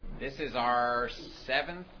This is our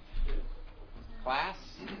 7th class.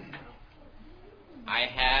 I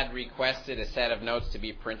had requested a set of notes to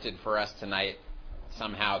be printed for us tonight.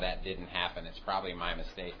 Somehow that didn't happen. It's probably my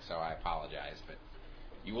mistake, so I apologize. But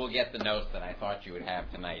you will get the notes that I thought you would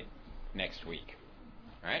have tonight next week.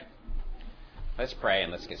 All right? Let's pray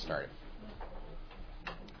and let's get started.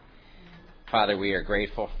 Father, we are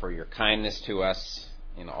grateful for your kindness to us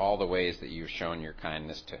in all the ways that you've shown your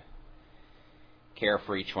kindness to care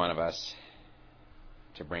for each one of us,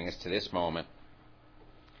 to bring us to this moment.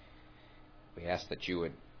 We ask that you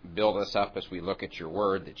would build us up as we look at your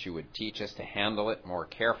word, that you would teach us to handle it more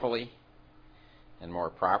carefully and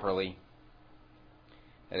more properly,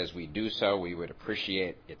 that as we do so, we would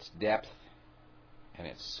appreciate its depth and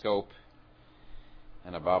its scope,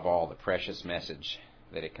 and above all, the precious message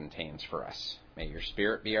that it contains for us. May your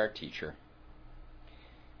Spirit be our teacher.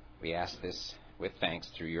 We ask this with thanks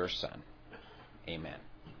through your Son. Amen.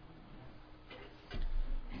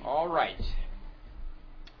 All right.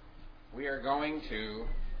 We are going to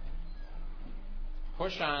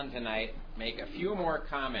push on tonight, make a few more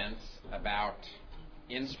comments about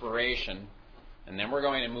inspiration, and then we're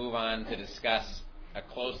going to move on to discuss a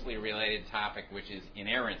closely related topic, which is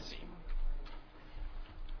inerrancy.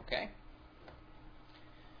 Okay?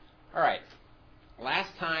 All right. Last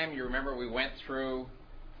time, you remember we went through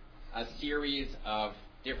a series of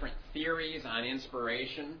different theories on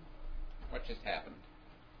inspiration. What just happened?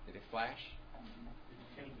 Did it flash?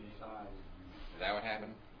 Is that what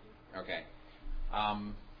happened? Okay.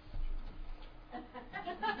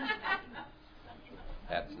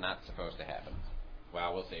 That's not supposed to happen.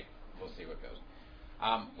 Well, we'll see. We'll see what goes.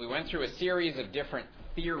 We went through a series of different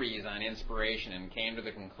theories on inspiration and came to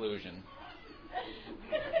the conclusion,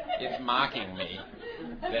 it's mocking me,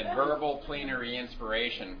 that verbal plenary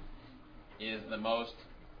inspiration is the most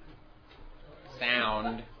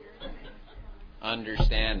sound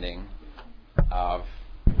understanding of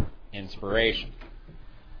inspiration.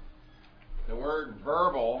 The word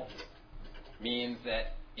verbal means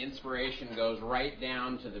that inspiration goes right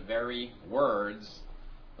down to the very words.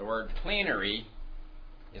 The word plenary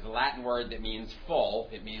is a Latin word that means full.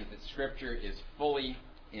 It means that Scripture is fully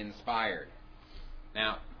inspired.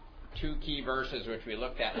 Now, two key verses which we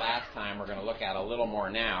looked at last time, we're going to look at a little more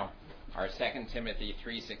now, are 2 Timothy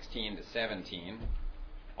 3:16 to 17.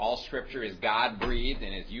 All Scripture is God-breathed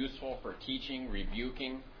and is useful for teaching,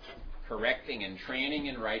 rebuking, correcting, and training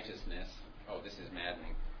in righteousness. Oh, this is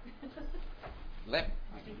maddening. I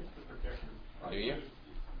think it's the projector. Do you?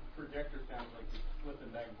 Projector sounds like it's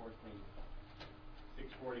flipping back and forth between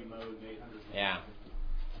 640 mode and 800 mode. Yeah. I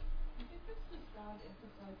think it's just God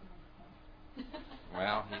emphasizing on the point.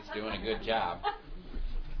 Well, he's doing a good job.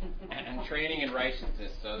 And training in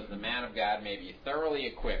righteousness, so that the man of God may be thoroughly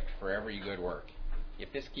equipped for every good work.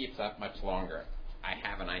 If this keeps up much longer, I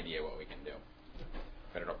have an idea what we can do.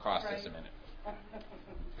 But it'll cost us a minute.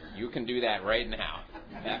 You can do that right now.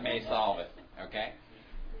 That may solve it. Okay?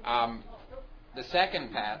 The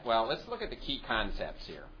second path, well, let's look at the key concepts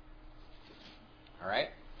here. All right?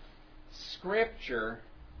 Scripture,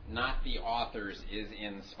 not the authors, is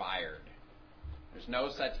inspired. There's no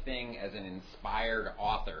such thing as an inspired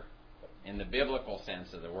author in the biblical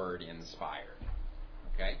sense of the word inspired.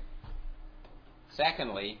 Okay?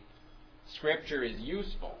 Secondly, Scripture is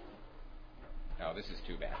useful. Oh, this is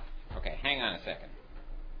too bad. Okay, hang on a second.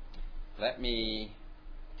 Let me...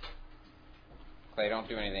 Clay, don't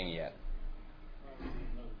do anything yet.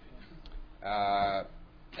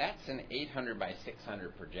 That's an 800 by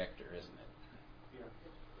 600 projector, isn't it?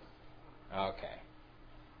 Yeah. Okay.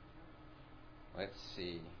 Let's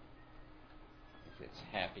see if it's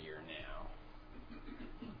happier now.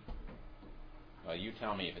 Well, you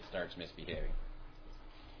tell me if it starts misbehaving.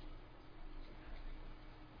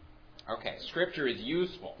 Okay, Scripture is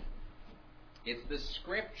useful. It's the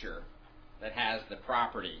Scripture that has the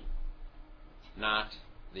property, not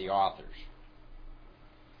the authors.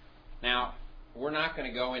 Now, we're not going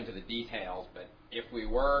to go into the details, but if we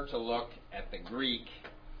were to look at the Greek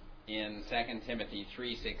in 2 Timothy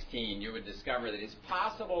 3:16, you would discover that it's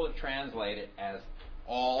possible to translate it as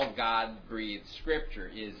all God-breathed Scripture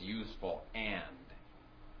is useful and.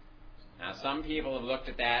 Now, some people have looked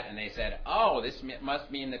at that and they said, oh, this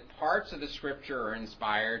must mean that parts of the Scripture are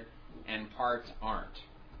inspired and parts aren't.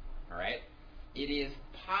 All right? It is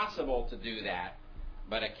possible to do that,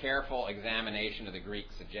 but a careful examination of the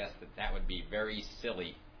Greek suggests that that would be very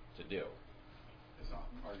silly to do. It's not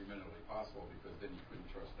argumentatively possible because then you couldn't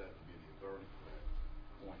trust that to be the authority for that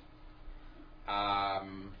point.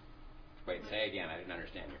 Wait, say again. I didn't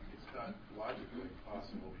understand you. It's not logically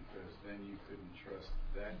possible because then you couldn't trust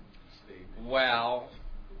that statement. Well,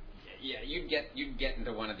 yeah, you'd get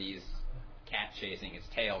into one of these cat chasing its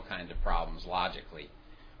tail kind of problems logically.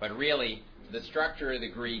 But really, the structure of the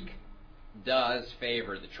Greek does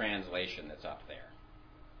favor the translation that's up there.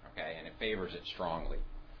 Okay, and it favors it strongly.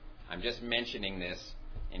 I'm just mentioning this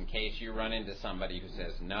in case you run into somebody who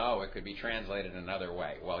says, no, it could be translated another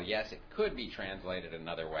way. Well, yes, it could be translated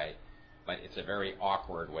another way, but it's a very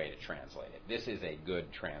awkward way to translate it. This is a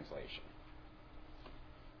good translation.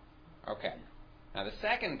 Okay. Now the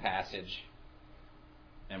second passage,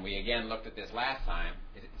 and we again looked at this last time,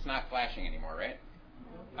 it's not flashing anymore, right?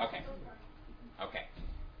 Okay. Okay.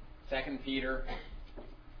 2 Peter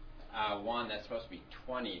 1, that's supposed to be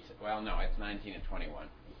 20. Well, no, it's 19 and 21.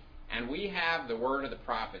 And we have the word of the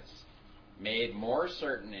prophets made more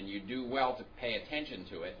certain, and you do well to pay attention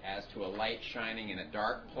to it, as to a light shining in a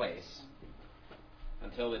dark place,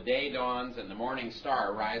 until the day dawns and the morning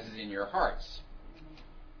star rises in your hearts.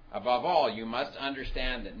 Above all, you must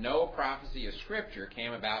understand that no prophecy of Scripture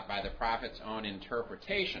came about by the prophet's own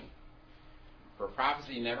interpretation. For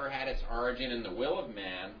prophecy never had its origin in the will of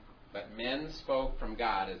man, but men spoke from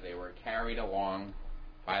God as they were carried along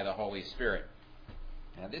by the Holy Spirit.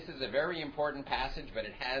 Now, this is a very important passage, but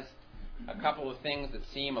it has a couple of things that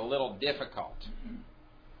seem a little difficult.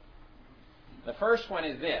 The first one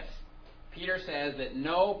is this. Peter says that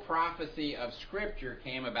no prophecy of Scripture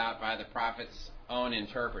came about by the prophet's own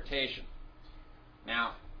interpretation.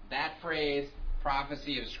 Now, that phrase,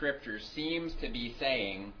 prophecy of Scripture, seems to be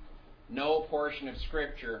saying no portion of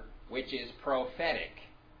Scripture which is prophetic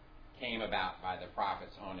came about by the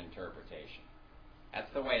prophet's own interpretation.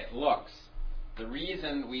 That's the way it looks. The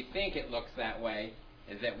reason we think it looks that way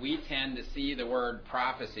is that we tend to see the word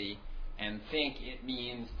prophecy and think it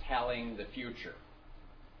means telling the future.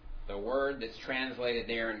 The word that's translated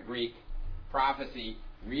there in Greek, prophecy,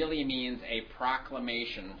 really means a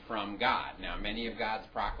proclamation from God. Now, many of God's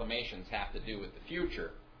proclamations have to do with the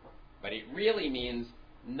future, but it really means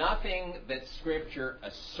nothing that Scripture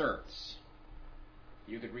asserts.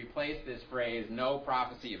 You could replace this phrase, no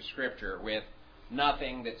prophecy of Scripture, with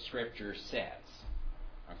nothing that Scripture says.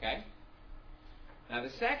 Okay? Now, the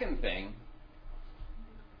second thing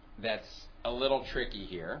that's a little tricky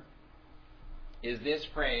here is this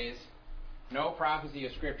phrase, no prophecy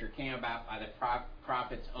of Scripture came about by the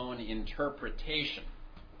prophet's own interpretation.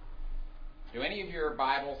 Do any of your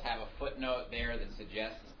Bibles have a footnote there that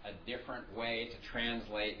suggests a different way to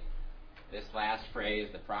translate this last phrase,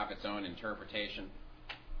 the prophet's own interpretation?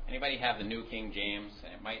 Anybody have the New King James?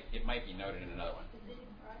 It might be noted in another one.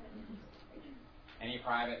 Any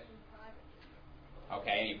private?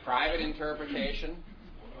 Okay, any private interpretation?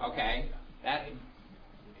 Okay, that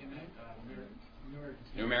In that,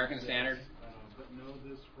 New American Standard. But know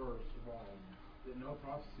this first of all, that no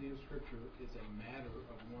prophecy of Scripture is a matter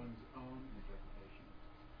of one's own interpretation.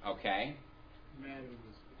 Okay. Matter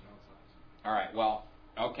was italicized. All right. Well,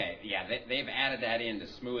 okay. Yeah, they've added that in to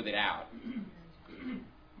smooth it out,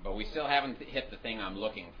 but we still haven't hit the thing I'm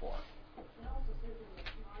looking for.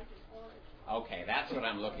 Okay, that's what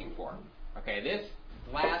I'm looking for. Okay, this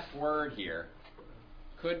last word here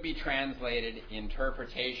could be translated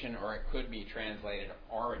interpretation, or it could be translated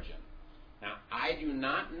origin. Now, I do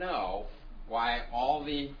not know why all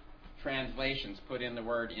the translations put in the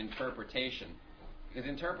word interpretation, because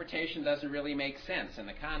interpretation doesn't really make sense in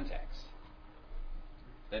the context.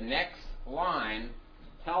 The next line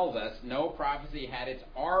tells us no prophecy had its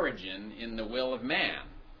origin in the will of man.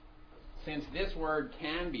 Since this word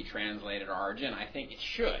can be translated origin, I think it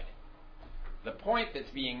should. The point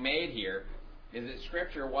that's being made here is that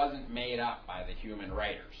Scripture wasn't made up by the human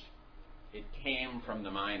writers. It came from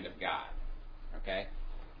the mind of God. Okay?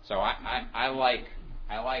 So I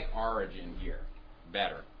like origin here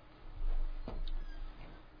better.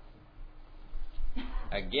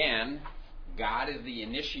 Again, God is the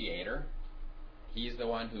initiator. He's the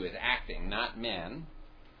one who is acting, not men.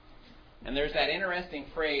 And there's that interesting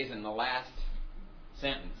phrase in the last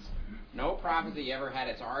sentence. No prophecy ever had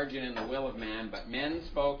its origin in the will of man, but men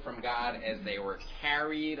spoke from God as they were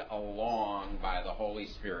carried along by the Holy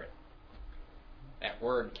Spirit. That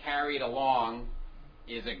word carried along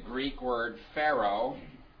is a Greek word, pharo.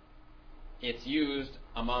 It's used,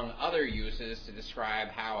 among other uses, to describe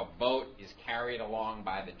how a boat is carried along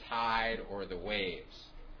by the tide or the waves.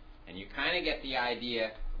 And you kind of get the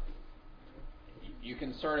idea. You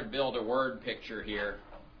can sort of build a word picture here.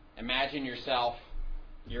 Imagine yourself,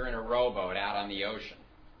 you're in a rowboat out on the ocean.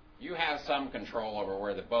 You have some control over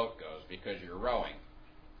where the boat goes because you're rowing.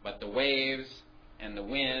 But the waves and the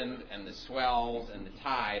wind and the swells and the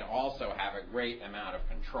tide also have a great amount of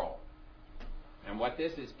control. And what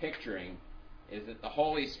this is picturing is that the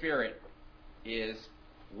Holy Spirit is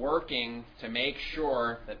working to make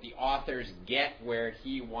sure that the authors get where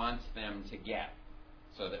he wants them to get,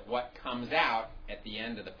 so that what comes out at the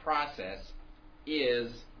end of the process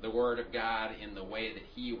is the Word of God in the way that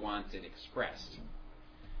he wants it expressed.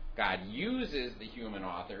 God uses the human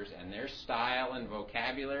authors and their style and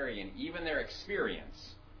vocabulary and even their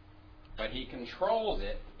experience, but he controls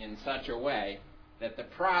it in such a way that the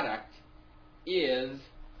product is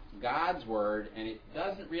God's Word, and it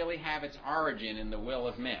doesn't really have its origin in the will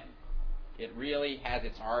of men. It really has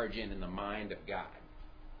its origin in the mind of God.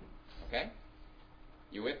 Okay?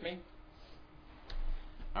 You with me?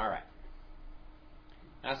 All right.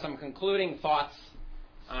 Now some concluding thoughts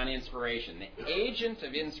on inspiration. The agent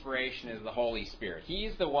of inspiration is the Holy Spirit.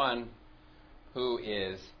 He's the one who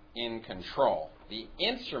is in control. The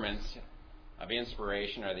instruments of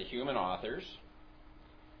inspiration are the human authors.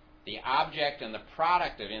 The object and the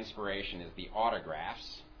product of inspiration is the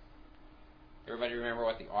autographs. Everybody remember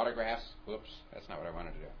what the autographs, whoops, that's not what I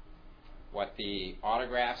wanted to do. What the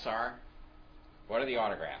autographs are? What are the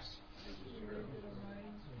autographs?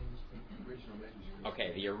 Original manuscript.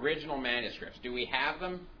 Okay, the original manuscripts. Do we have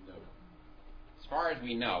them? No. As far as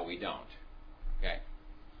we know, we don't. Okay.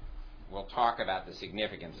 We'll talk about the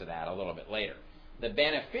significance of that a little bit later. The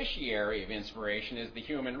beneficiary of inspiration is the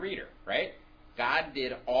human reader, right? God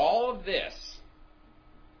did all of this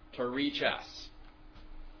to reach us.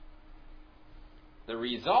 The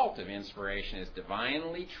result of inspiration is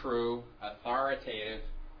divinely true, authoritative,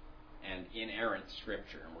 and inerrant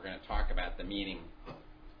Scripture. And we're going to talk about the meaning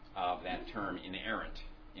of that term inerrant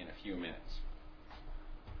in a few minutes.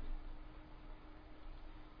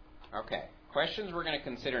 Okay, questions we're going to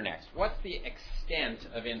consider next. What's the extent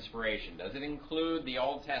of inspiration? Does it include the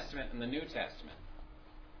Old Testament and the New Testament?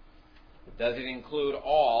 Does it include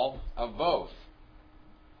all of both?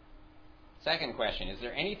 Second question, is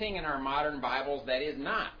there anything in our modern Bibles that is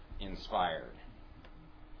not inspired?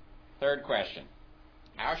 Third question,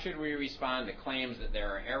 how should we respond to claims that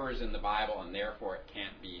there are errors in the Bible and therefore it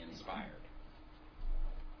can't be inspired?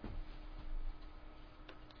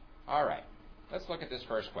 All right, let's look at this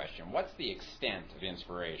first question. What's the extent of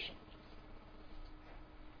inspiration?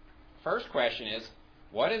 First question is,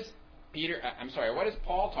 what is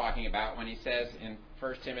Paul talking about when he says in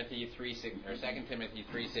 2 Timothy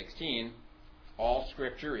 3:16, all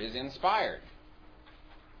Scripture is inspired?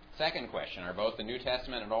 Second question, are both the New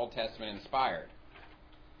Testament and Old Testament inspired?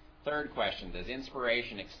 Third question, does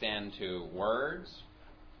inspiration extend to words,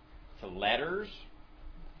 to letters,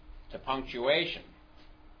 to punctuation?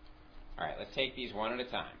 All right, let's take these one at a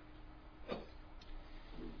time.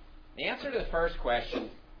 The answer to the first question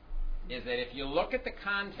is that if you look at the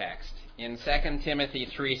context in 2 Timothy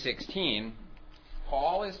 3:16,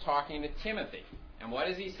 Paul is talking to Timothy. And what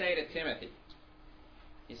does he say to Timothy?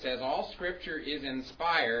 He says, all Scripture is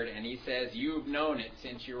inspired, and he says, you've known it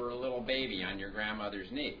since you were a little baby on your grandmother's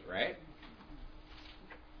knee, right?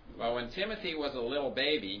 Well, when Timothy was a little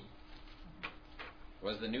baby,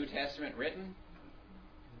 was the New Testament written?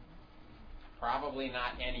 Probably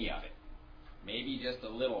not any of it. Maybe just a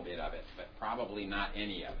little bit of it, but probably not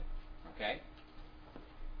any of it. Okay?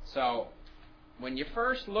 So, when you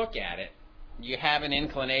first look at it, you have an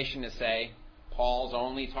inclination to say, Paul's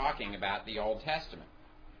only talking about the Old Testament.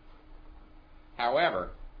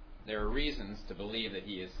 However, there are reasons to believe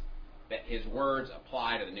that his words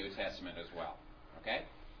apply to the New Testament as well. Okay?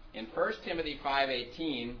 In 1 Timothy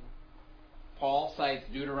 5:18, Paul cites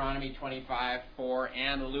Deuteronomy 25:4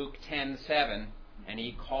 and Luke 10:7, and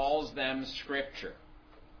he calls them Scripture.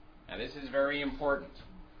 Now this is very important.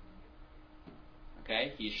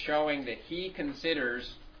 Okay? He's showing that he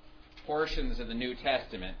considers portions of the New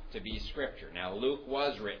Testament to be Scripture. Now Luke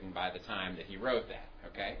was written by the time that he wrote that.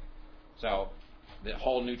 Okay? So the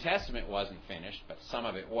whole New Testament wasn't finished, but some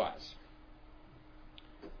of it was.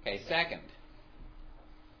 Okay, second.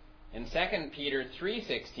 In 2 Peter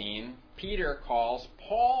 3:16, Peter calls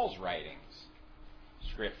Paul's writings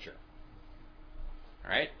Scripture.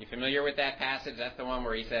 All right? You familiar with that passage? That's the one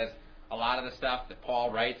where he says a lot of the stuff that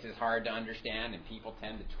Paul writes is hard to understand, and people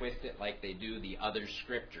tend to twist it like they do the other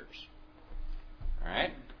Scriptures. All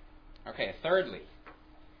right? Okay, thirdly,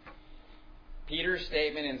 Peter's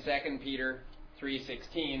statement in 2 Peter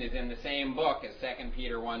 3:16 is in the same book as 2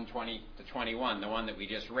 Peter 1:20-21, the one that we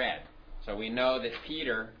just read. So we know that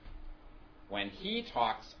Peter, when he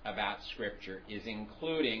talks about Scripture, is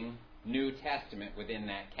including New Testament within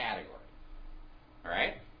that category. All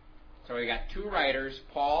right? So we got two writers,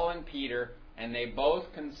 Paul and Peter, and they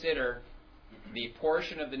both consider the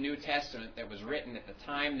portion of the New Testament that was written at the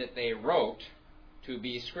time that they wrote to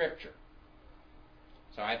be Scripture.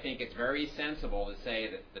 So I think it's very sensible to say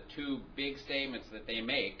that the two big statements that they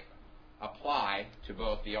make apply to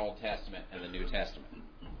both the Old Testament and the New Testament.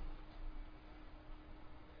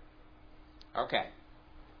 Okay.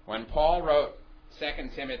 When Paul wrote 2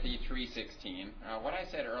 Timothy 3:16, what I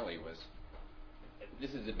said earlier was,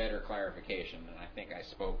 this is a better clarification, and I think I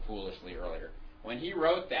spoke foolishly earlier. When he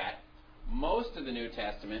wrote that, most of the New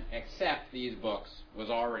Testament, except these books, was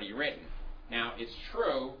already written. Now, it's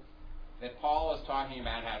true that Paul is talking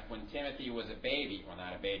about how when Timothy was a baby, well,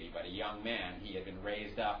 not a baby, but a young man, he had been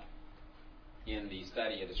raised up in the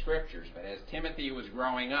study of the Scriptures. But as Timothy was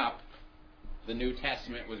growing up, the New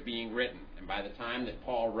Testament was being written. And by the time that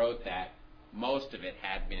Paul wrote that, most of it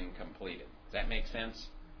had been completed. Does that make sense?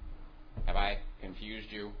 Have I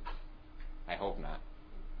confused you? I hope not.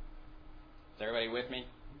 Is everybody with me?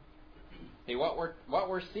 See, what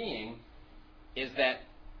we're seeing is that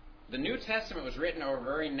the New Testament was written over a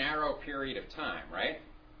very narrow period of time, right?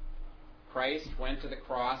 Christ went to the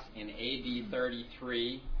cross in AD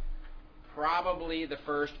 33. Probably the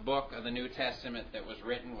first book of the New Testament that was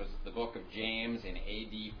written was the book of James in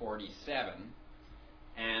AD 47.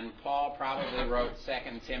 And Paul probably wrote 2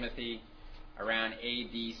 Timothy around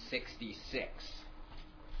AD 66.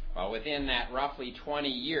 Well, within that roughly 20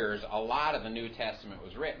 years, a lot of the New Testament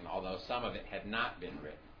was written, although some of it had not been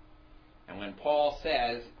written. And when Paul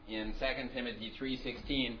says in 2 Timothy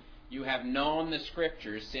 3:16, you have known the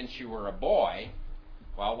Scriptures since you were a boy,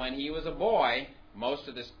 well, when he was a boy, most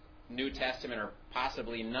of the New Testament, or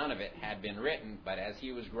possibly none of it, had been written, but as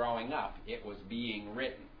he was growing up, it was being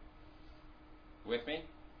written. With me?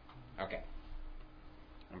 Okay.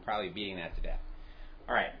 I'm probably beating that to death.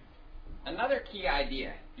 All right. Another key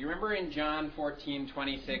idea. You remember in John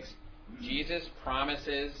 14:26, Jesus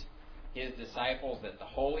promises his disciples that the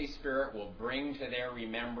Holy Spirit will bring to their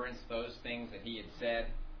remembrance those things that he had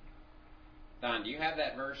said. Don, do you have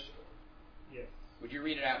that verse? Yes. Would you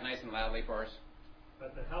read it out nice and loudly for us?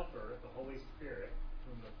 But the Helper, the Holy Spirit,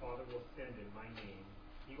 whom the Father will send in my name,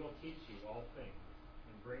 he will teach you all things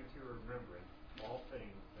and bring to your remembrance all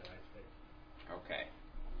things that I say. Okay.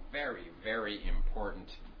 Very, very important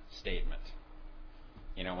statement.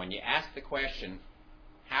 You know, when you ask the question,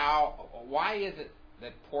 why is it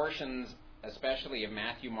that portions, especially of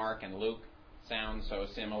Matthew, Mark, and Luke, sound so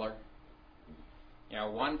similar? You know,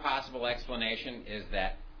 one possible explanation is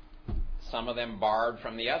that some of them borrowed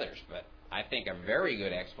from the others, but I think a very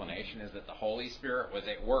good explanation is that the Holy Spirit was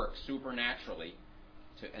at work supernaturally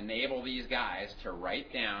to enable these guys to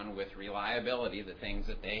write down with reliability the things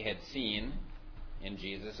that they had seen in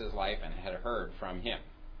Jesus' life and had heard from him.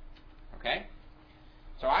 Okay?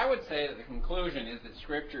 So I would say that the conclusion is that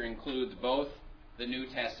Scripture includes both the New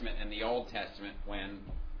Testament and the Old Testament when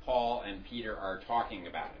Paul and Peter are talking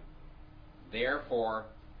about it. Therefore,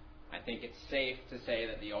 I think it's safe to say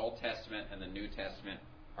that the Old Testament and the New Testament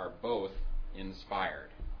are both inspired.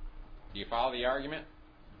 Do you follow the argument?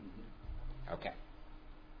 Okay.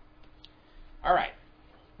 All right.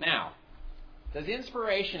 Now, does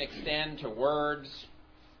inspiration extend to words,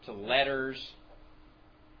 to letters,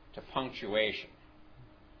 to punctuation?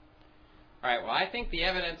 All right, well, I think the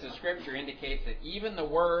evidence of Scripture indicates that even the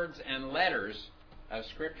words and letters of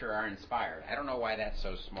Scripture are inspired. I don't know why that's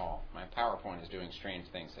so small. My PowerPoint is doing strange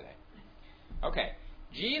things today. Okay,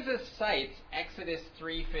 Jesus cites Exodus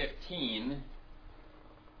 3:15.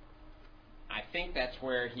 I think that's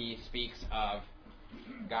where he speaks of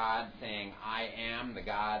God saying, I am the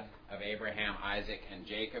God of Abraham, Isaac, and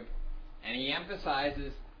Jacob. And he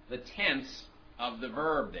emphasizes the tense of the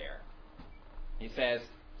verb there. He says,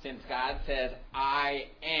 since God says, I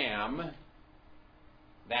am,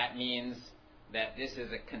 that means that this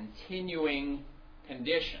is a continuing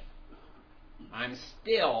condition. I'm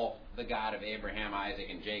still the God of Abraham, Isaac,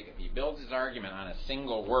 and Jacob. He builds his argument on a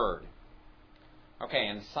single word. Okay,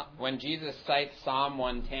 and when Jesus cites Psalm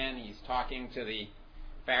 110, he's talking to the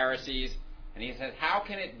Pharisees, and he says, how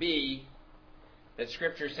can it be that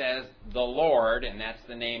Scripture says, the Lord, and that's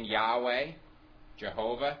the name Yahweh,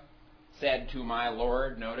 Jehovah, said to my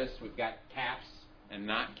Lord? Notice we've got caps and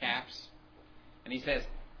not caps. And he says,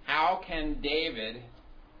 how can David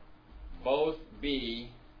both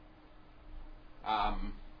be, how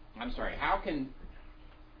does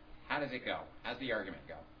it go? How's the argument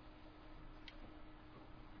go?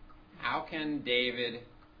 How can David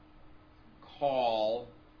call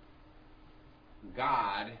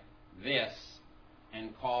God this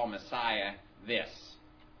and call Messiah this?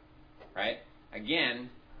 Right? Again,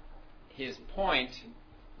 his point,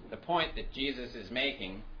 the point that Jesus is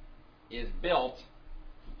making, is built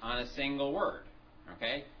on a single word.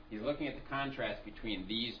 Okay? He's looking at the contrast between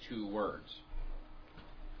these two words.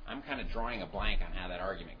 I'm kind of drawing a blank on how that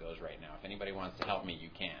argument goes right now. If anybody wants to help me, you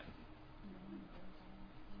can.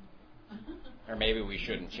 Or maybe we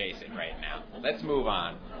shouldn't chase it right now. Let's move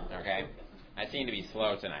on, okay? I seem to be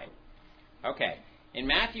slow tonight. Okay, in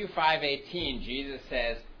Matthew 5:18, Jesus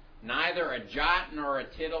says, neither a jot nor a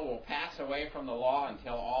tittle will pass away from the law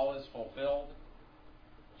until all is fulfilled.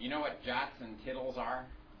 Do you know what jots and tittles are?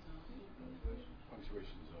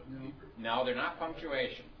 Punctuations on Hebrew. No, they're not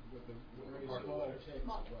punctuation. With the very Part of the small letters. text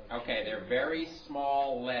of like- Okay, they're very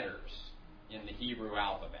small letters in the Hebrew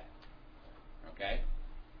alphabet. Okay?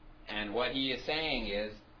 And what he is saying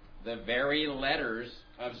is the very letters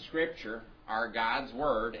of Scripture are God's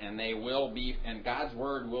Word, and God's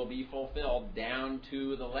Word will be fulfilled down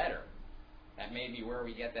to the letter. That may be where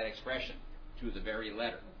we get that expression, to the very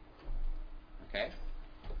letter. Okay?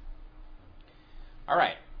 All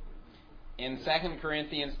right. In 2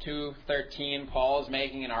 Corinthians 2:13, Paul is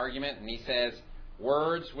making an argument, and he says,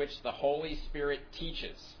 words which the Holy Spirit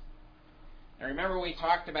teaches. Now remember we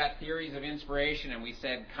talked about theories of inspiration, and we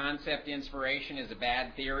said concept inspiration is a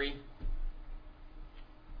bad theory?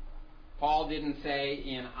 Paul didn't say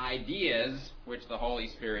in ideas which the Holy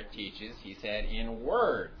Spirit teaches. He said in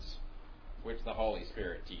words which the Holy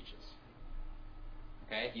Spirit teaches.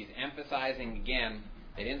 Okay? He's emphasizing again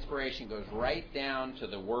that inspiration goes right down to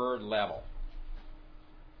the word level.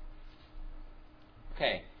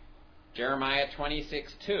 Okay, Jeremiah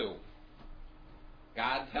 26:2.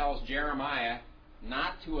 God tells Jeremiah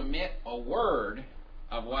not to omit a word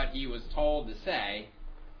of what he was told to say,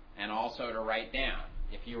 and also to write down.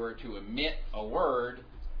 If he were to omit a word,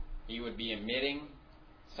 he would be omitting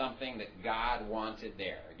something that God wanted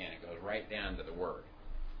there. Again, it goes right down to the word.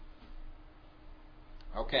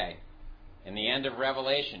 Okay, in the end of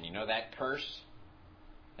Revelation, you know that curse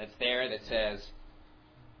that's there that says,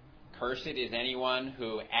 cursed is anyone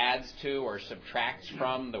who adds to or subtracts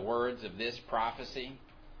from the words of this prophecy.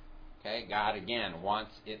 Okay, God again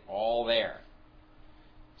wants it all there.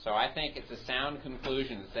 So I think it's a sound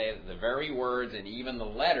conclusion to say that the very words and even the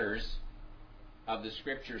letters of the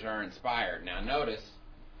Scriptures are inspired. Now notice,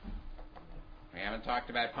 we haven't talked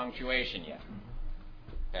about punctuation yet.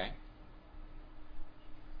 Okay?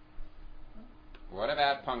 What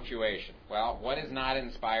about punctuation? Well, what is not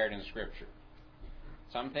inspired in Scripture?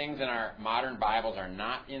 Some things in our modern Bibles are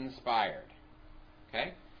not inspired.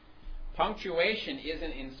 Okay? Punctuation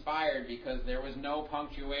isn't inspired because there was no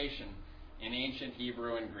punctuation in ancient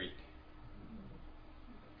Hebrew and Greek.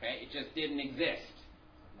 Okay? It just didn't exist.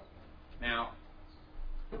 Now,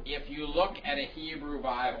 if you look at a Hebrew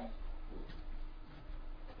Bible,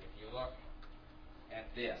 if you look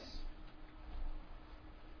at this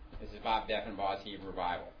is Bob Deffenbaugh's Hebrew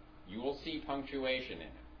Bible. You will see punctuation in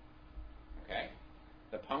it. Okay?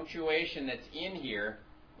 The punctuation that's in here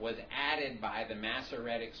was added by the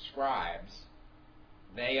Masoretic scribes.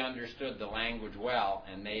 They understood the language well,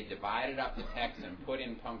 and they divided up the text and put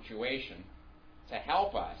in punctuation to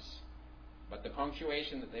help us. But the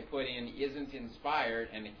punctuation that they put in isn't inspired,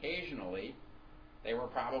 and occasionally they were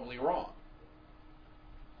probably wrong.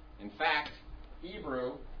 In fact,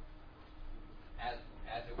 Hebrew,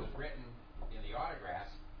 as it was written in the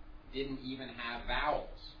autographs, didn't even have vowels.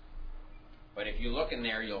 But if you look in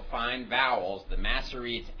there, you'll find vowels. The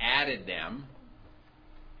Masoretes added them,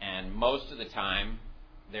 and most of the time,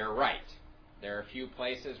 they're right. There are a few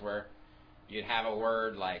places where you'd have a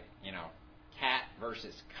word like, cat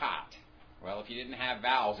versus cot. Well, if you didn't have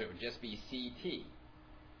vowels, it would just be CT.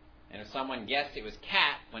 And if someone guessed it was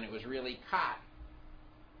cat when it was really cot,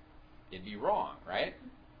 it'd be wrong, right?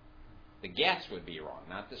 The guess would be wrong,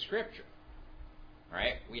 not the Scripture.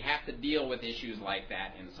 Right? We have to deal with issues like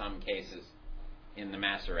that in some cases in the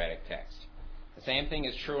Masoretic text. The same thing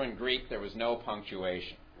is true in Greek. There was no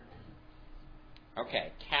punctuation.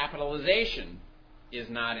 Okay, capitalization is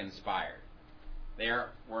not inspired. There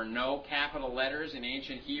were no capital letters in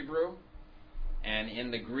ancient Hebrew, and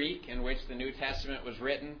in the Greek in which the New Testament was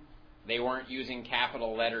written, they weren't using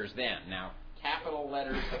capital letters then. Now, capital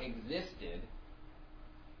letters existed,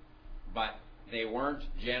 but they weren't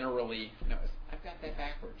generally... No, I've got that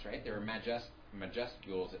backwards, right? They were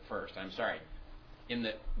majuscules at first. I'm sorry. In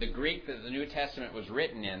the Greek that the New Testament was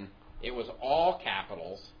written in, it was all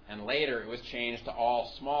capitals, and later it was changed to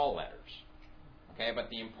all small letters. Okay, but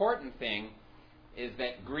the important thing is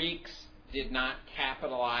that Greeks did not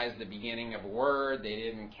capitalize the beginning of a word. They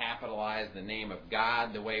didn't capitalize the name of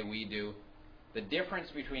God the way we do. The difference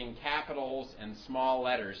between capitals and small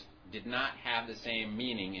letters did not have the same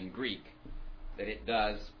meaning in Greek that it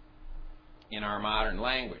does in our modern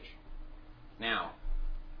language. Now,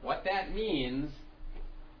 what that means,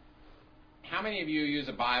 how many of you use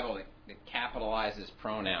a Bible that that capitalizes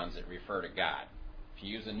pronouns that refer to God. If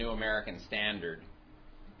you use the New American Standard,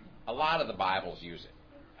 a lot of the Bibles use it.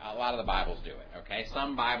 A lot of the Bibles do it, okay?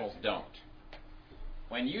 Some Bibles don't.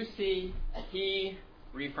 When you see he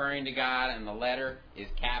referring to God and the letter is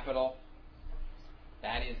capital,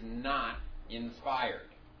 that is not inspired.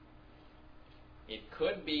 It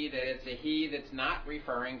could be that it's a he that's not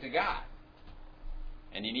referring to God.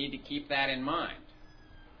 And you need to keep that in mind.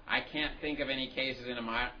 I can't think of any cases in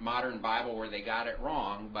a modern Bible where they got it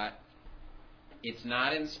wrong, but it's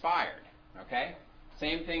not inspired, okay?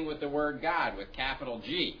 Same thing with the word God with capital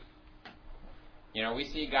G. You know, we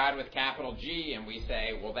see God with capital G and we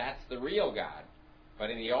say, well, that's the real God. But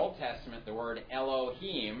in the Old Testament, the word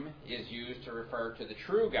Elohim is used to refer to the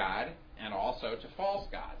true God and also to false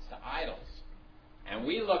gods, to idols. And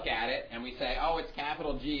we look at it and we say, oh, it's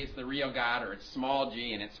capital G, it's the real God, or it's small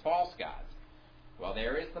g and it's false gods. Well,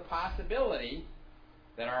 there is the possibility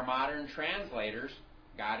that our modern translators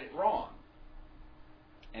got it wrong.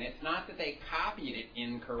 And it's not that they copied it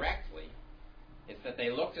incorrectly. It's that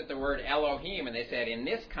they looked at the word Elohim and they said, in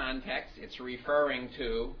this context, it's referring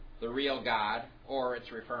to the real God or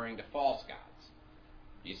it's referring to false gods.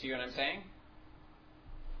 Do you see what I'm saying?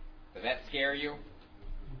 Does that scare you?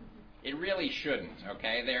 It really shouldn't,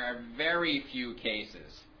 okay? There are very few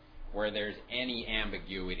cases where there's any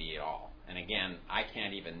ambiguity at all. And again, I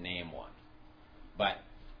can't even name one. But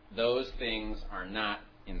those things are not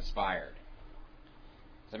inspired.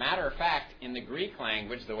 As a matter of fact, in the Greek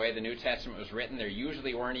language, the way the New Testament was written, there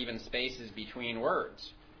usually weren't even spaces between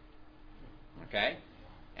words. Okay?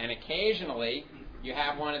 And occasionally, you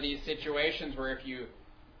have one of these situations where if you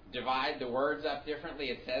divide the words up differently,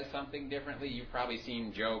 it says something differently. You've probably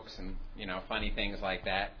seen jokes and, funny things like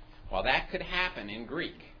that. Well, that could happen in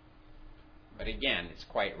Greek. But again, it's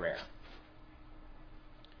quite rare.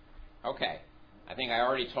 Okay. I think I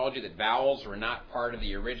already told you that vowels were not part of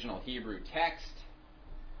the original Hebrew text.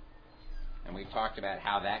 And we've talked about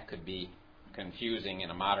how that could be confusing in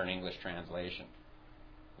a modern English translation.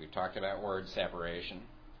 We've talked about word separation.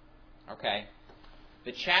 Okay.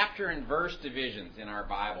 The chapter and verse divisions in our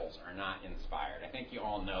Bibles are not inspired. I think you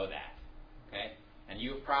all know that. Okay? And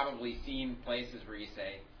you've probably seen places where you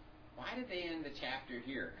say, why did they end the chapter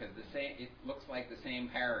here? Because it looks like the same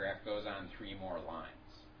paragraph goes on 3 more lines.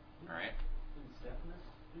 All right? Didn't Stephanus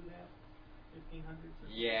do that? 1500s?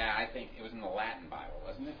 Yeah, I think it was in the Latin Bible,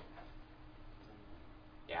 wasn't it?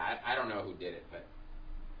 Yeah, I don't know who did it,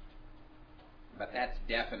 but that's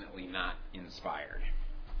definitely not inspired.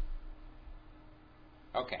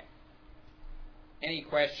 Okay. Any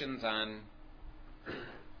questions on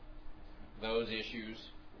those issues?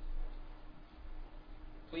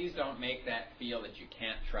 Please don't make that feel that you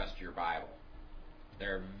can't trust your Bible.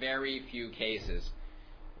 There are very few cases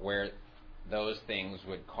where those things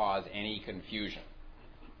would cause any confusion.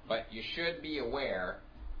 But you should be aware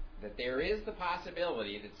that there is the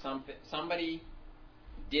possibility that somebody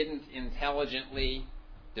didn't intelligently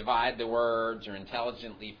divide the words or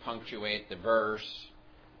intelligently punctuate the verse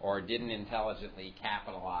or didn't intelligently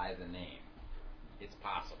capitalize a name. It's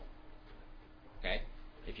possible. Okay?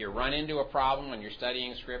 If you run into a problem when you're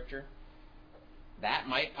studying Scripture, that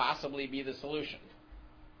might possibly be the solution.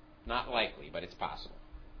 Not likely, but it's possible.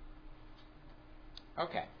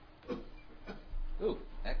 Okay. Ooh,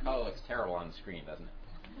 that color looks terrible on the screen, doesn't it?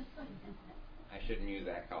 I shouldn't use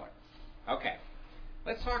that color. Okay.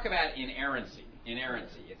 Let's talk about inerrancy.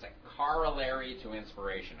 Inerrancy. It's a corollary to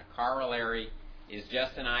inspiration. A corollary is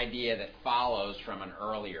just an idea that follows from an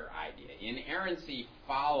earlier idea. Inerrancy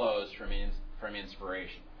follows from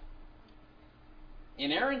inspiration.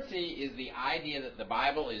 Inerrancy is the idea that the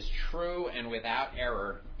Bible is true and without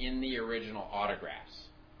error in the original autographs.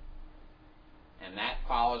 And that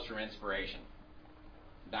follows from inspiration.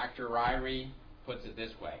 Dr. Ryrie puts it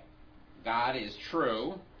this way. God is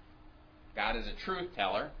true. God is a truth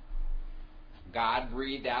teller. God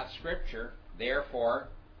breathed out Scripture. Therefore,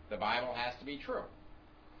 the Bible has to be true.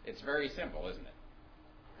 It's very simple, isn't it?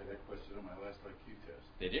 I had that question on my last IQ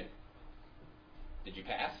test. Did you? Did you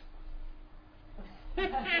pass? I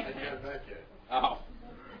didn't get it back yet. Oh.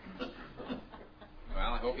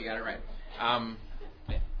 Well, I hope you got it right.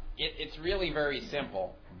 It's really very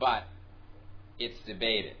simple, but it's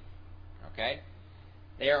debated. Okay?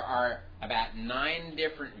 There are about 9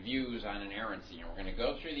 different views on inerrancy, and we're going to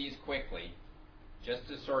go through these quickly just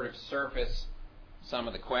to sort of surface some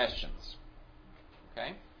of the questions.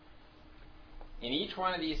 Okay? In each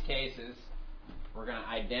one of these cases, we're going to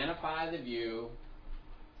identify the view,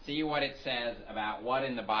 see what it says about what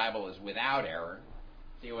in the Bible is without error,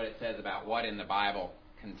 see what it says about what in the Bible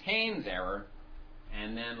contains error,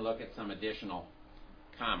 and then look at some additional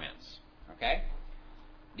comments. Okay?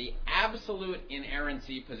 The absolute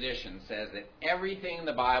inerrancy position says that everything in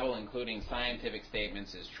the Bible, including scientific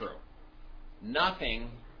statements, is true.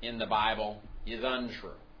 Nothing in the Bible is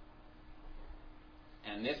untrue.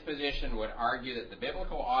 And this position would argue that the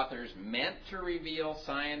biblical authors meant to reveal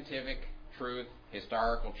scientific truth,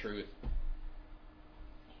 historical truth,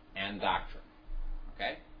 and doctrine.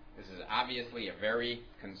 Okay? This is obviously a very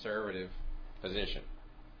conservative position.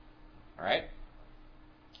 All right?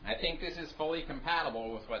 I think this is fully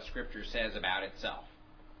compatible with what Scripture says about itself.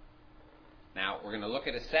 Now, we're going to look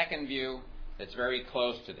at a second view that's very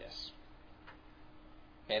close to this.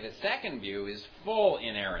 Okay, the second view is full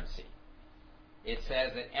inerrancy. It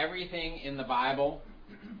says that everything in the Bible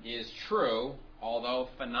is true, although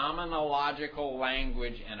phenomenological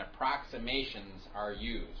language and approximations are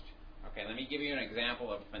used. Okay, let me give you an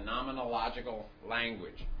example of phenomenological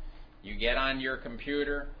language. You get on your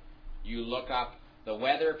computer, you look up the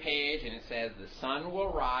weather page, and it says the sun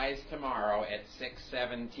will rise tomorrow at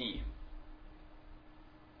 6:17.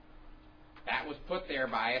 That was put there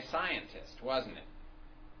by a scientist, wasn't it?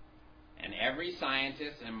 And every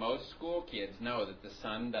scientist and most school kids know that the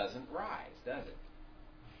sun doesn't rise, does it?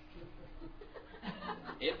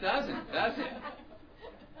 It doesn't, does it?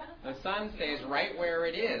 The sun stays right where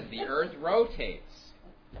it is. The earth rotates.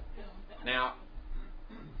 Now,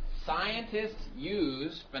 scientists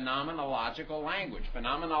use phenomenological language.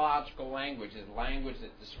 Phenomenological language is language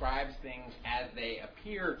that describes things as they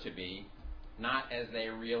appear to be, not as they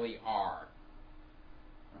really are.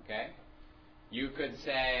 Okay? You could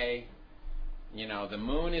say, the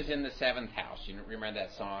moon is in the 7th house. You remember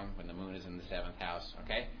that song, When the Moon is in the 7th House?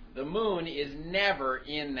 Okay? The moon is never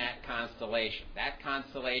in that constellation. That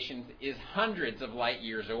constellation is hundreds of light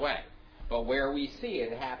years away. But where we see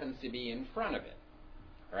it, it happens to be in front of it.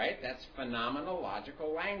 Right? That's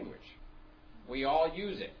phenomenological language. We all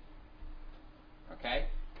use it. Okay?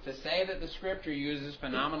 To say that the Scripture uses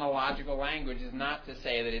phenomenological language is not to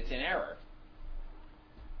say that it's in error.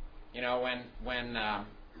 When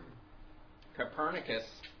Copernicus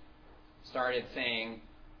started saying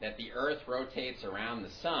that the earth rotates around the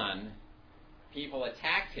sun, people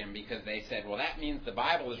attacked him because they said, well, that means the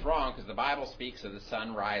Bible is wrong because the Bible speaks of the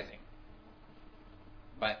sun rising.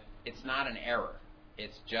 But it's not an error.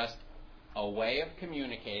 It's just a way of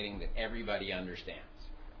communicating that everybody understands.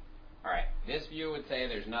 All right, this view would say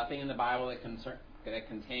there's nothing in the Bible that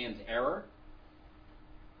contains error.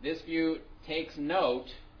 This view takes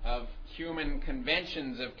note of human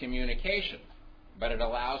conventions of communication, but it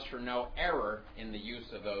allows for no error in the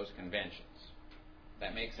use of those conventions.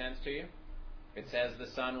 That makes sense to you? It says the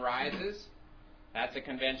sun rises. That's a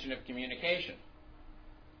convention of communication.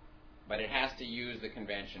 But it has to use the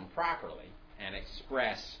convention properly and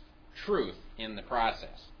express truth in the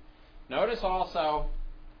process. Notice also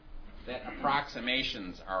that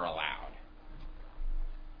approximations are allowed.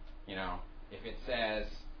 If it says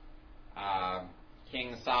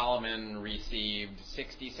King Solomon received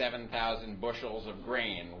 67,000 bushels of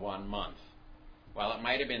grain 1 month. Well, it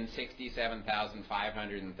might have been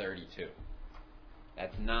 67,532.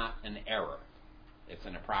 That's not an error. It's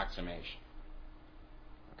an approximation.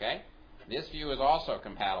 Okay? This view is also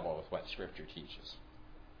compatible with what Scripture teaches.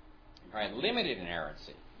 All right, limited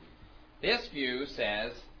inerrancy. This view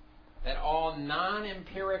says that all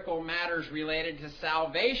non-empirical matters related to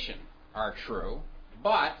salvation are true,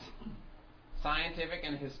 but scientific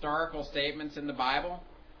and historical statements in the Bible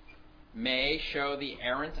may show the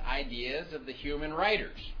errant ideas of the human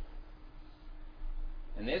writers.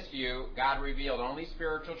 In this view, God revealed only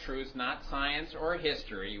spiritual truths, not science or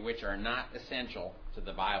history, which are not essential to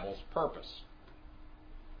the Bible's purpose.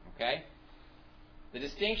 Okay? The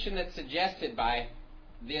distinction that's suggested by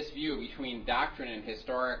this view between doctrine and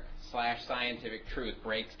historic/scientific truth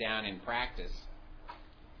breaks down in practice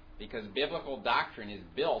because biblical doctrine is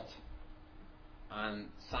built on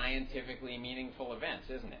scientifically meaningful events,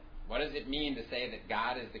 isn't it? What does it mean to say that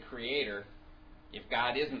God is the creator if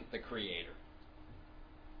God isn't the creator?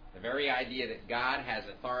 The very idea that God has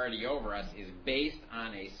authority over us is based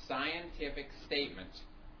on a scientific statement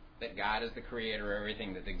that God is the creator of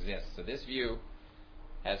everything that exists. So this view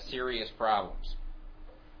has serious problems.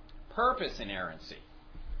 Purpose inerrancy.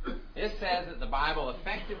 This says that the Bible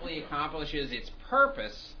effectively accomplishes its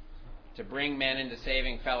purpose to bring men into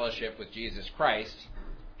saving fellowship with Jesus Christ.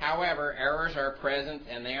 However, errors are present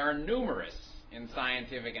and they are numerous in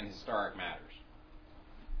scientific and historic matters.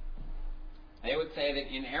 They would say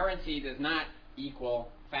that inerrancy does not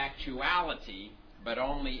equal factuality, but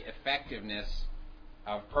only effectiveness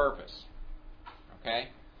of purpose. Okay?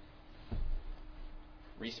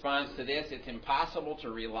 Response to this, it's impossible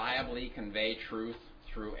to reliably convey truth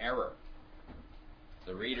through error.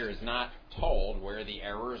 The reader is not told where the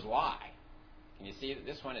errors lie. Can you see that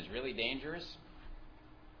this one is really dangerous?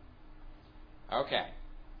 Okay.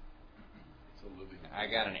 It's a living. I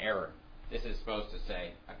got an error. This is supposed to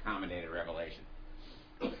say accommodated revelation.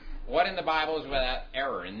 What in the Bible is without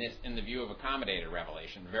error in the view of accommodated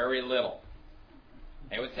revelation? Very little.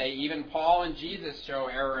 They would say even Paul and Jesus show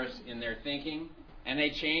errors in their thinking, and they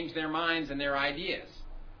change their minds and their ideas.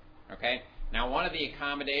 Okay? Now, one of the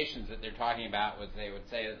accommodations that they're talking about was they would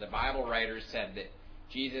say that the Bible writers said that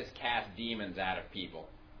Jesus cast demons out of people,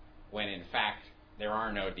 when in fact there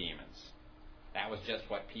are no demons. That was just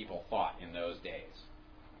what people thought in those days.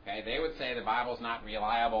 Okay? They would say the Bible's not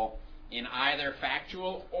reliable in either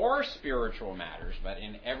factual or spiritual matters, but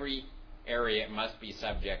in every area it must be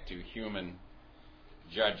subject to human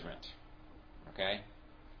judgment. Okay?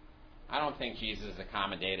 I don't think Jesus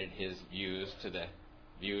accommodated his views to the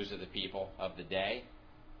views of the people of the day.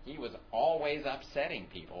 He was always upsetting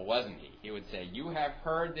people, wasn't he? He would say, "You have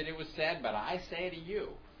heard that it was said, but I say to you."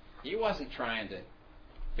 He wasn't trying to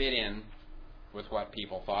fit in with what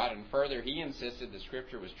people thought, and further, he insisted the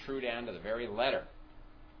Scripture was true down to the very letter.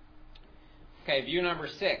 Okay, view number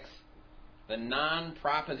 6, the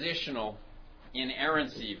non-propositional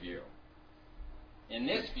inerrancy view. In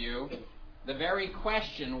this view, the very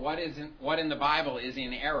question, what in the Bible is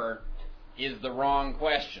in error, is the wrong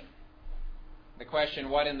question. The question,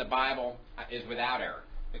 what in the Bible is without error.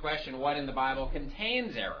 The question, what in the Bible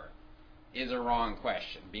contains error, is a wrong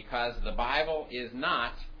question, because the Bible is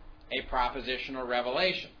not a propositional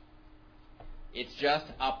revelation. It's just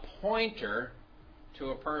a pointer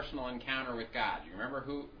to a personal encounter with God. You remember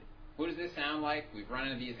who does this sound like? We've run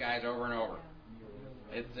into these guys over and over.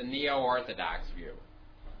 It's the neo-orthodox view.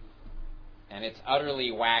 And it's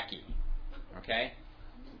utterly wacky. Okay?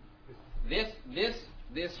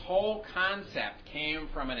 This whole concept came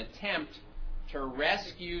from an attempt to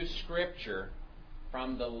rescue Scripture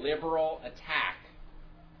from the liberal attack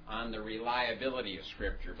on the reliability of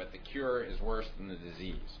Scripture, but the cure is worse than the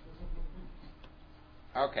disease.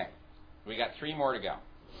 Okay, we got 3 more to go.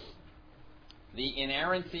 The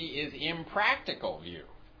inerrancy is impractical view.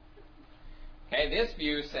 Okay, this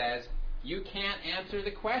view says you can't answer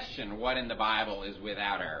the question, what in the Bible is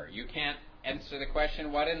without error. You can't answer the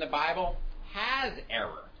question, what in the Bible has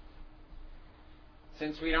error.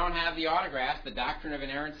 Since we don't have the autographs, the doctrine of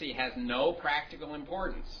inerrancy has no practical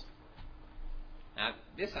importance. Now,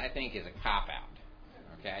 this, I think, is a cop-out.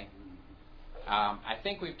 Okay? I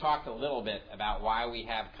think we've talked a little bit about why we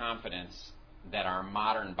have confidence that our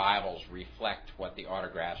modern Bibles reflect what the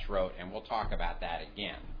autographs wrote, and we'll talk about that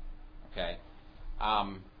again. Okay?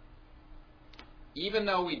 Even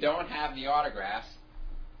though we don't have the autographs,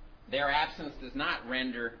 their absence does not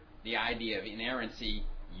render the idea of inerrancy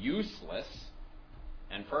useless,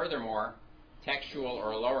 and furthermore, textual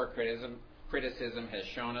or lower criticism has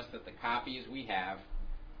shown us that the copies we have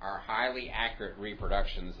are highly accurate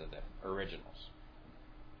reproductions of the originals.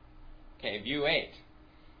 Okay, view 8.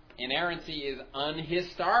 Inerrancy is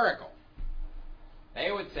unhistorical.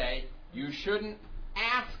 They would say you shouldn't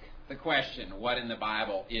ask the question, what in the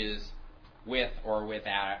Bible is with or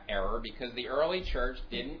without error, because the early church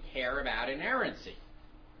didn't care about inerrancy.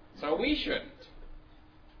 So we shouldn't.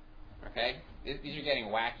 Okay? These are getting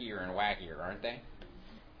wackier and wackier, aren't they?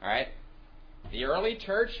 All right? The early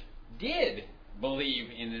church did believe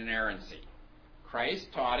in inerrancy. Christ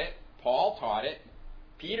taught it. Paul taught it.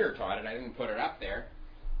 Peter taught it. I didn't put it up there.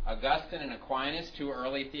 Augustine and Aquinas, 2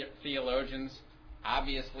 early theologians,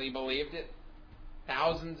 obviously believed it.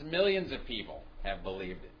 Thousands, millions of people have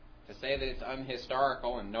believed it. To say that it's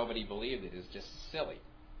unhistorical and nobody believed it is just silly.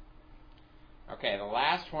 Okay, the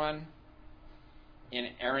last one,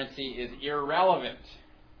 inerrancy is irrelevant.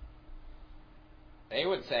 They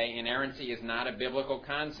would say inerrancy is not a biblical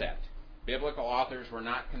concept. Biblical authors were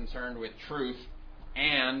not concerned with truth,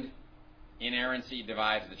 and inerrancy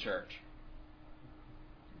divides the church.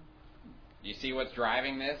 Do you see what's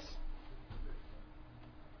driving this?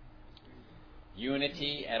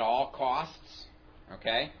 Unity at all costs.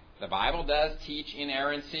 Okay? The Bible does teach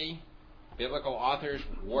inerrancy. Biblical authors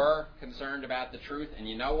were concerned about the truth. And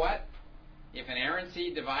you know what? If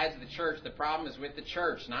inerrancy divides the church, the problem is with the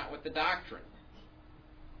church, not with the doctrine.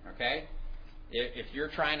 Okay? If you're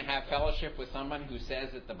trying to have fellowship with someone who says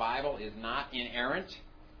that the Bible is not inerrant,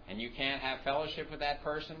 and you can't have fellowship with that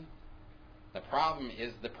person, the problem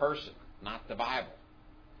is the person, not the Bible.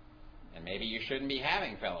 And maybe you shouldn't be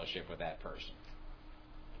having fellowship with that person.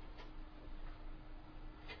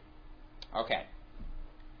 Okay.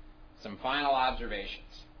 Some final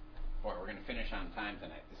observations. Boy, we're going to finish on time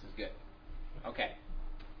tonight. This is good. Okay.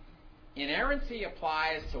 inerrancy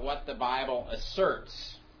applies to what the Bible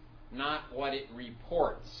asserts, not what it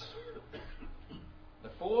reports. The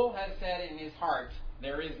fool has said in his heart,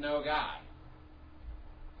 there is no God.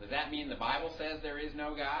 Does that mean the Bible says there is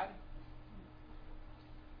no God?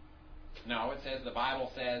 No, it says the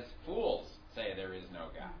Bible says fools say there is no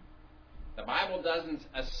God. The Bible doesn't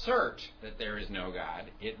assert that there is no God.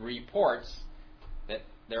 It reports that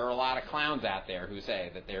there are a lot of clowns out there who say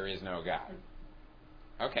that there is no God.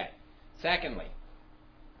 Okay. Secondly,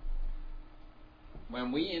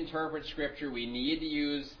 when we interpret Scripture, we need to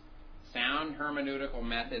use sound hermeneutical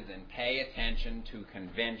methods and pay attention to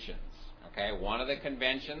conventions. Okay? One of the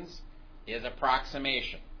conventions is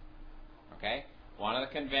approximation. Okay? One of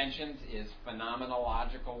the conventions is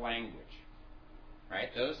phenomenological language. Right?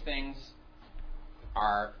 Those things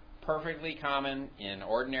are perfectly common in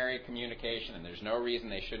ordinary communication, and there's no reason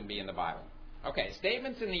they shouldn't be in the Bible. Okay,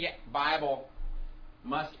 statements in the Bible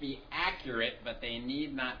must be accurate, but they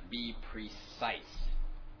need not be precise.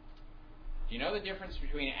 Do you know the difference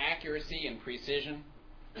between accuracy and precision?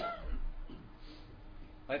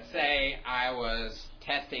 Let's say I was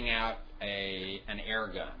testing out an air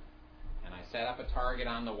gun, and I set up a target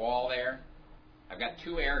on the wall there. I've got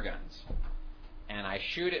 2 air guns, and I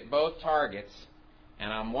shoot at both targets,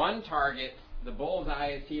 and on one target, the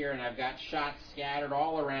bullseye is here, and I've got shots scattered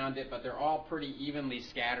all around it, but they're all pretty evenly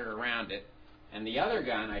scattered around it. And the other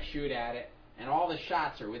gun, I shoot at it, and all the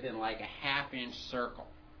shots are within like a half-inch circle.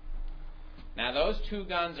 Now, those 2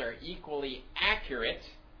 guns are equally accurate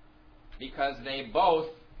because they both,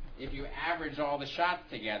 if you average all the shots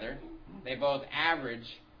together, they both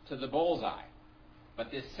average to the bullseye. But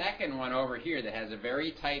this second one over here that has a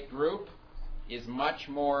very tight group is much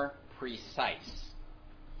more precise.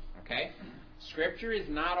 Okay? Scripture is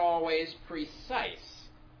not always precise,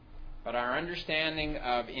 but our understanding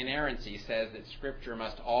of inerrancy says that Scripture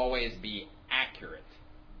must always be accurate.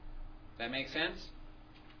 Does that make sense?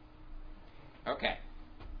 Okay.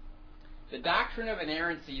 The doctrine of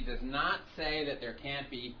inerrancy does not say that there can't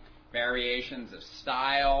be variations of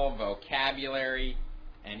style, vocabulary,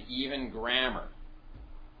 and even grammar.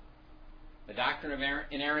 The doctrine of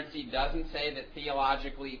inerrancy doesn't say that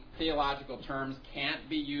theological terms can't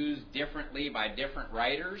be used differently by different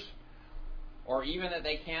writers, or even that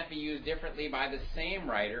they can't be used differently by the same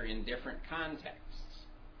writer in different contexts.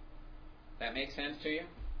 That make sense to you?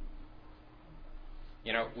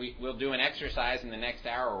 You know, we'll do an exercise in the next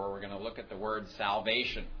hour where we're going to look at the word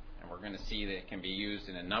salvation, and we're going to see that it can be used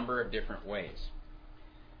in a number of different ways.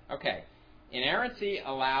 Okay. Inerrancy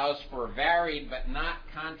allows for varied but not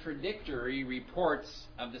contradictory reports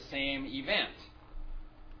of the same event.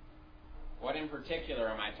 What in particular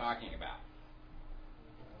am I talking about?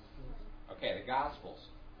 Okay, the Gospels.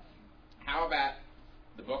 How about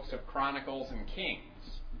the books of Chronicles and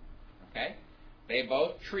Kings? Okay? They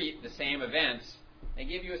both treat the same events. They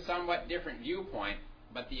give you a somewhat different viewpoint,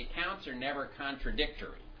 but the accounts are never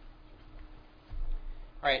contradictory.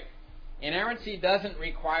 All right. Inerrancy doesn't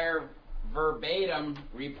require verbatim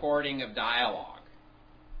reporting of dialogue.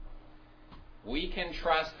 We can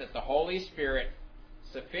trust that the Holy Spirit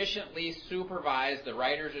sufficiently supervised the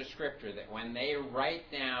writers of Scripture that when they write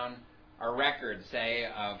down a record, say,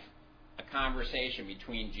 of a conversation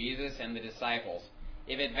between Jesus and the disciples,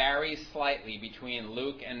 if it varies slightly between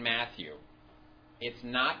Luke and Matthew, it's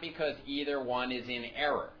not because either one is in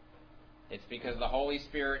error. It's because the Holy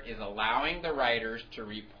Spirit is allowing the writers to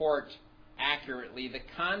report accurately the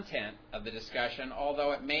content of the discussion,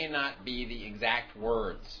 although it may not be the exact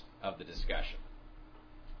words of the discussion.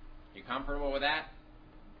 You comfortable with that?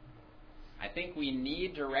 I think we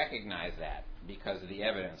need to recognize that because of the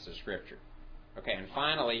evidence of Scripture. Okay, and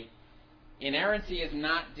finally, inerrancy is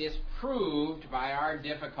not disproved by our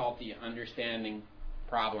difficulty understanding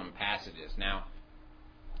problem passages. Now,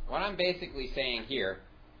 what I'm basically saying here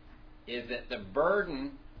is that the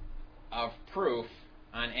burden of proof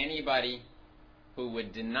on anybody who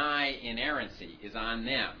would deny inerrancy is on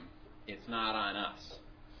them. It's not on us.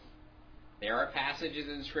 There are passages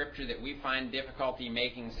in Scripture that we find difficulty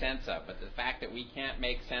making sense of, but the fact that we can't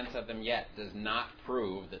make sense of them yet does not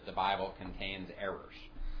prove that the Bible contains errors.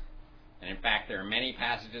 And in fact, there are many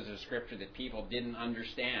passages of Scripture that people didn't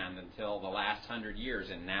understand until the last 100 years,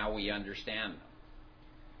 and now we understand them.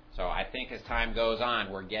 So I think as time goes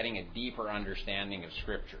on, we're getting a deeper understanding of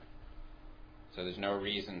Scripture. So there's no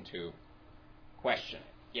reason to question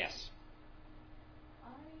it. Yes? I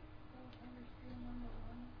don't understand number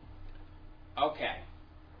 1. Okay.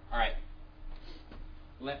 All right.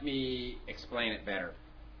 Let me explain it better.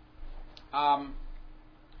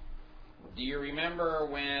 Do you remember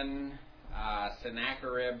when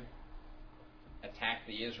Sennacherib attacked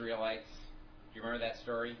the Israelites? Do you remember that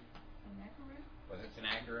story? Sennacherib? Was it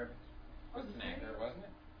Sennacherib? Was it Sennacherib, wasn't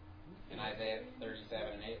it? In Isaiah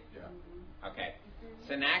 37 and 8? Yeah. Okay.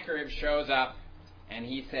 Sennacherib shows up and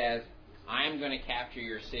he says, I'm going to capture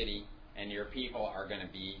your city and your people are going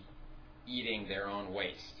to be eating their own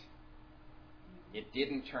waste. It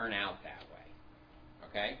didn't turn out that way.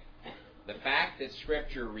 Okay? The fact that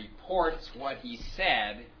Scripture reports what he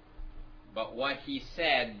said, but what he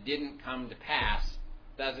said didn't come to pass,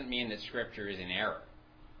 doesn't mean that Scripture is in error.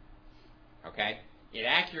 Okay? It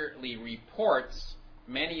accurately reports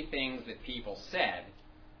many things that people said,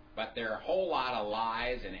 but there are a whole lot of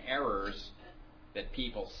lies and errors that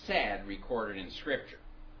people said recorded in Scripture.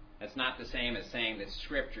 That's not the same as saying that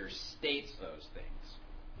Scripture states those things.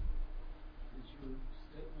 Is your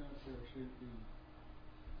statement there should be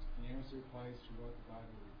an answer applies to what the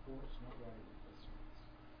Bible reports, not what it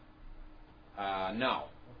asserts? No.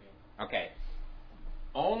 Okay. Okay.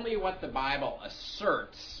 Only what the Bible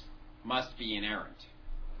asserts must be inerrant,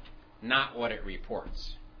 not what it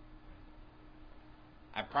reports.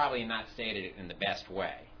 I've probably not stated it in the best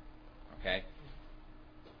way. Okay?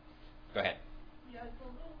 Go ahead. Yeah, it's a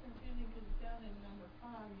little confusing because down in number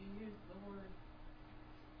 5 you use the word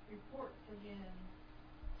reports again.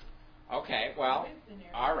 Okay, well,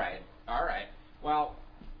 all right. Well,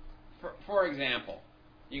 for example,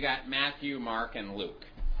 you got Matthew, Mark, and Luke.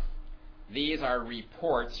 These are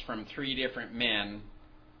reports from 3 different men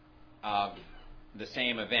of the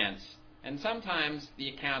same events, and sometimes the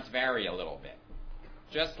accounts vary a little bit.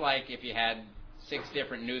 Just like if you had 6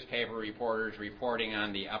 different newspaper reporters reporting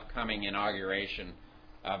on the upcoming inauguration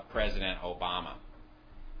of President Obama.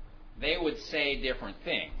 They would say different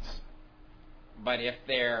things, but if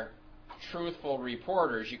they're truthful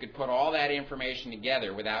reporters, you could put all that information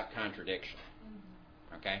together without contradiction.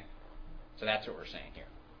 Okay? So that's what we're saying here.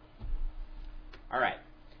 All right.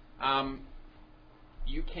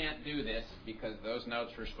 You can't do this because those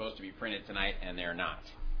notes were supposed to be printed tonight and they're not.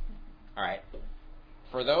 All right.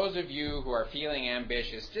 For those of you who are feeling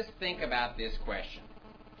ambitious, just think about this question.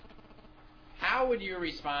 How would you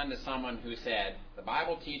respond to someone who said, the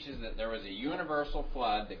Bible teaches that there was a universal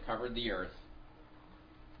flood that covered the earth,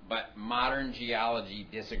 but modern geology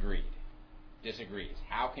disagrees?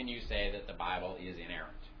 How can you say that the Bible is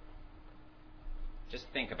inerrant? Just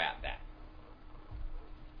think about that.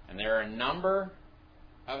 And there are a number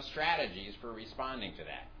of strategies for responding to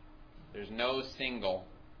that. There's no single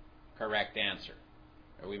correct answer.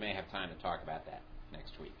 Or we may have time to talk about that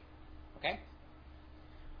next week. Okay?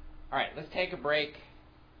 All right, let's take a break.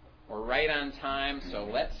 We're right on time, so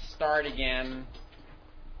let's start again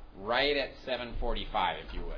right at 7:45, if you would.